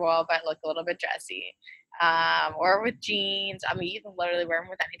comfortable, but look a little bit dressy. Or with jeans. I mean, you can literally wear them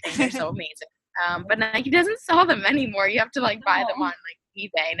with anything. They're so amazing. But Nike doesn't sell them anymore. You have to like buy them on like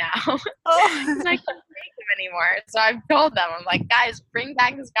eBay now. Because I can't make them anymore. So I've told them, I'm like, guys, bring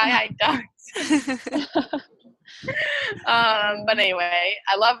back the Sky High Dunks. But anyway,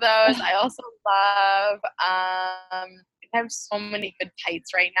 I love those. I also love I have so many good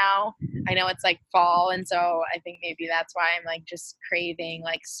tights right now. I know it's like fall, and so I think maybe that's why I'm like just craving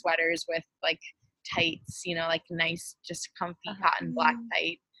like sweaters with like tights, like nice, just comfy cotton black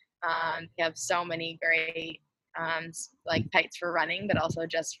tight. They have so many great like tights for running, but also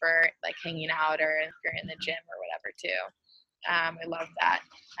just for like hanging out or if you're in the gym or whatever too. I love that.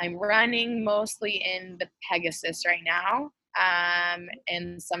 I'm running mostly in the Pegasus right now,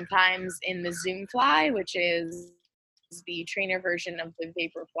 and sometimes in the Zoom Fly, which is the trainer version of the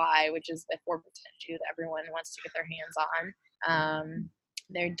Vaporfly, which is the 4% shoe that everyone wants to get their hands on.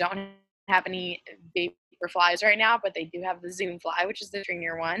 They don't have any Vaporflies right now, but they do have the Zoom Fly, which is the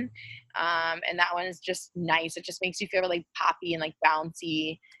trainer one. And that one is just nice. It just makes you feel really poppy and like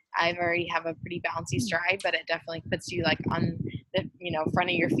bouncy. I already have a pretty bouncy stride, but it definitely puts you like on the front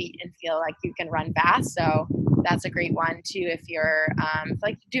of your feet and feel like you can run fast. So that's a great one too if you're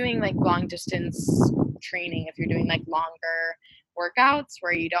like doing like long distance training, if you're doing like longer workouts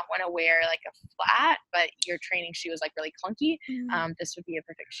where you don't want to wear like a flat but your training shoe is like really clunky. This would be a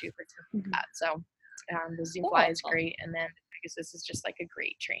perfect shoe for something like that. So the Zoom Fly is great, and then Pegasus is just like a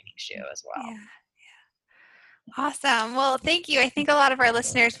great training shoe as well. Awesome. Well, thank you. I think a lot of our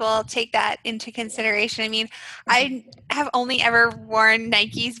listeners will take that into consideration. I mean, I have only ever worn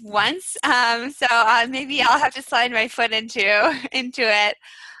Nikes once, so maybe I'll have to slide my foot into it.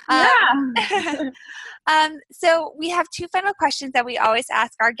 So we have two final questions that we always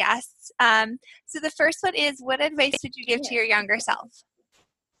ask our guests. So the first one is, what advice would you give to your younger self?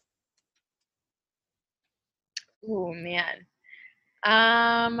 Oh man.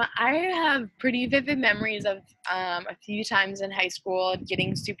 I have pretty vivid memories of a few times in high school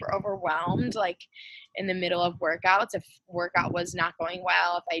getting super overwhelmed, like in the middle of workouts. If workout was not going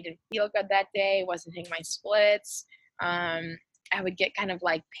well, if I didn't feel good that day, wasn't hitting my splits, I would get kind of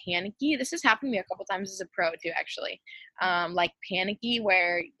like panicky. This has happened to me a couple times as a pro too, actually. Like panicky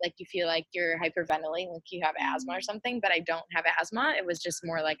where like you feel like you're hyperventilating, like you have asthma or something, but I don't have asthma. It was just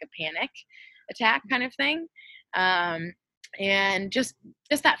more like a panic attack kind of thing. And just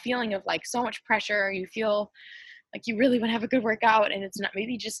that feeling of like so much pressure. You feel like you really want to have a good workout and it's not,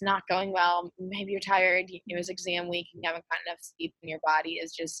 maybe just not going well. Maybe you're tired. It was exam week and you haven't gotten enough sleep and your body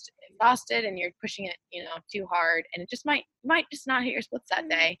is just exhausted and you're pushing it, too hard. And it just might just not hit your splits that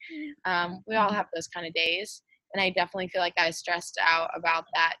day. We all have those kind of days. And I definitely feel like I stressed out about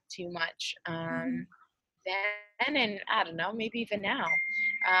that too much. Then, and I don't know, maybe even now,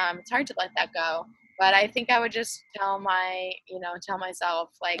 it's hard to let that go. But I think I would just tell myself,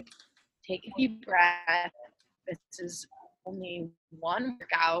 like, take a deep breath. This is only one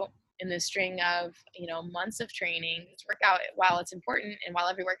workout. in the string of, months of training, this workout, while it's important and while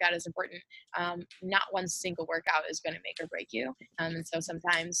every workout is important, not one single workout is going to make or break you. And so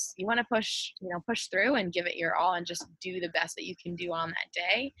sometimes you want to push through and give it your all and just do the best that you can do on that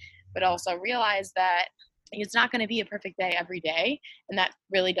day, but also realize that it's not going to be a perfect day every day. And that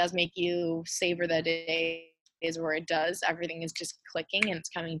really does make you savor the days where everything is just clicking and it's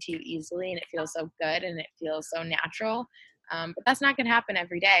coming to you easily and it feels so good and it feels so natural. But that's not going to happen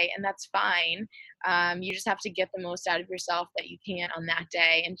every day, and that's fine. You just have to get the most out of yourself that you can on that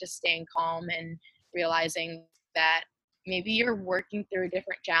day and just staying calm and realizing that maybe you're working through a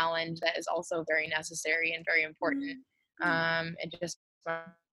different challenge that is also very necessary and very important. And just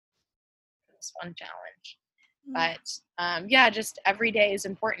this fun challenge. But just every day is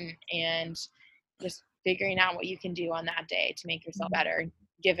important, and just figuring out what you can do on that day to make yourself better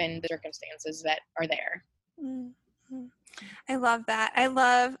given the circumstances that are there. I love that. I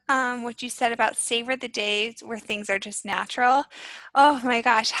love what you said about savor the days where things are just natural. Oh my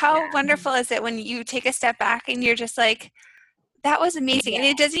gosh, how wonderful is it when you take a step back and you're just like, that was amazing. And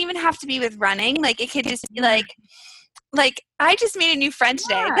it doesn't even have to be with running. Like, it could just be like I just made a new friend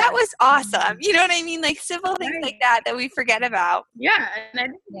today. That was awesome. You know what I mean? Like simple things like that we forget about. Yeah, and I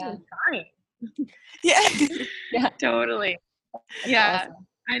think it's fine. Yeah. Totally. Yeah, awesome.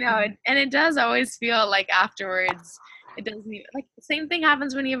 I know. And it does always feel like afterwards, it doesn't even, like, the same thing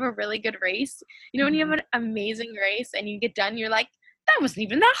happens when you have a really good race. When you have an amazing race and you get done, you're like, that wasn't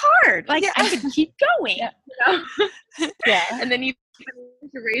even that hard. Like, I could keep going. And then you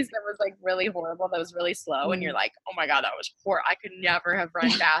finish a race that was like really horrible, that was really slow, and you're like, oh my God, that was poor. I could never have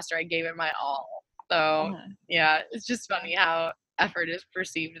run faster. I gave it my all. So it's just funny how effort is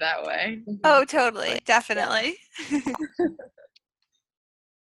perceived that way. Oh, totally. Definitely.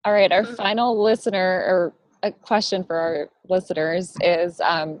 All right. Our final listener, or a question for our listeners, is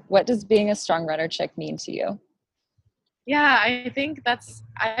what does being a strong runner chick mean to you? Yeah, I think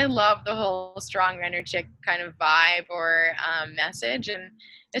I love the whole strong runner chick kind of vibe or message. And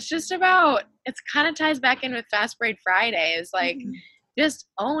it's just about, it kind of ties back in with Fast Braid Friday. It's like, just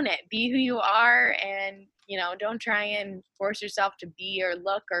own it, be who you are, and, don't try and force yourself to be or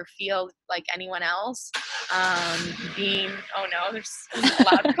look or feel like anyone else. Oh no, there's a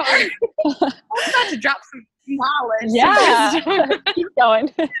loud car. I'm about to drop some knowledge. Yeah, keep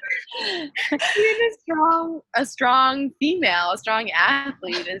going. Being a strong female, a strong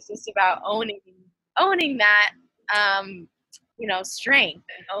athlete is just about owning that, strength,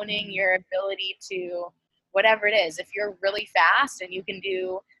 and owning your ability to whatever it is. If you're really fast and you can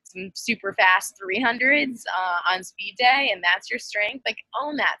do some super fast 300s on speed day, and that's your strength, like,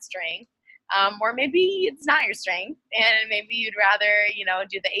 own that strength. Or maybe it's not your strength, and maybe you'd rather,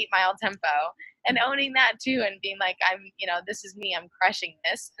 do the 8-mile tempo, and owning that too, and being like, this is me, I'm crushing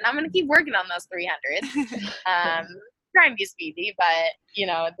this, and I'm going to keep working on those 300s. Try and be speedy,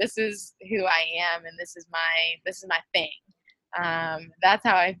 but, this is who I am, and this is my thing. That's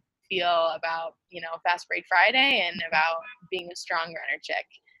how I feel about, Fast Braid Friday and about being a strong runner chick.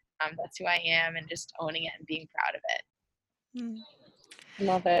 That's who I am, and just owning it and being proud of it.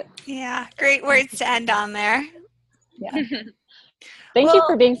 Love it. Yeah, great words to end on there. Yeah. Thank you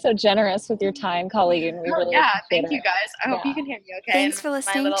for being so generous with your time, Colleen. We really thank you guys. I hope you can hear me okay. Thanks for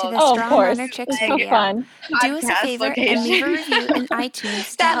listening to the Strong Runner Chicks radio. So fun. Do us a favor and leave a review in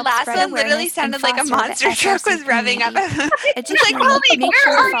iTunes. That last one literally sounded like a monster truck was revving up. Additionally, make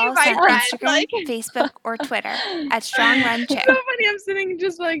sure to follow us on Instagram, Facebook, or Twitter at Strong Run Chick. It's so funny. I'm sitting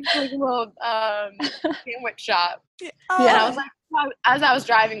just like a little sandwich shop. And I was like, as I was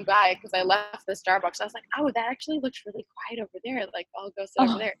driving by, because I left the Starbucks, I was like, oh, that actually looks really quiet over there. Like, I'll go sit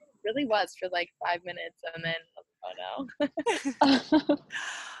over there. It really was for like 5 minutes, and then oh no.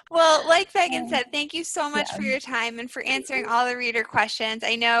 Well, like Megan said, thank you so much for your time and for answering all the reader questions.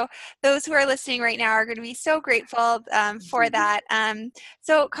 I know those who are listening right now are going to be so grateful for that.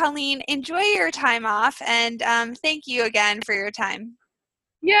 So, Colleen, enjoy your time off, and thank you again for your time.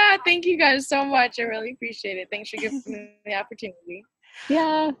 Yeah, thank you guys so much. I really appreciate it. Thanks for giving me the opportunity.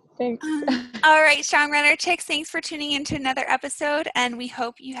 Yeah, thanks. All right, Strong Runner Chicks, thanks for tuning in to another episode, and we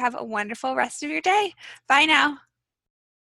hope you have a wonderful rest of your day. Bye now.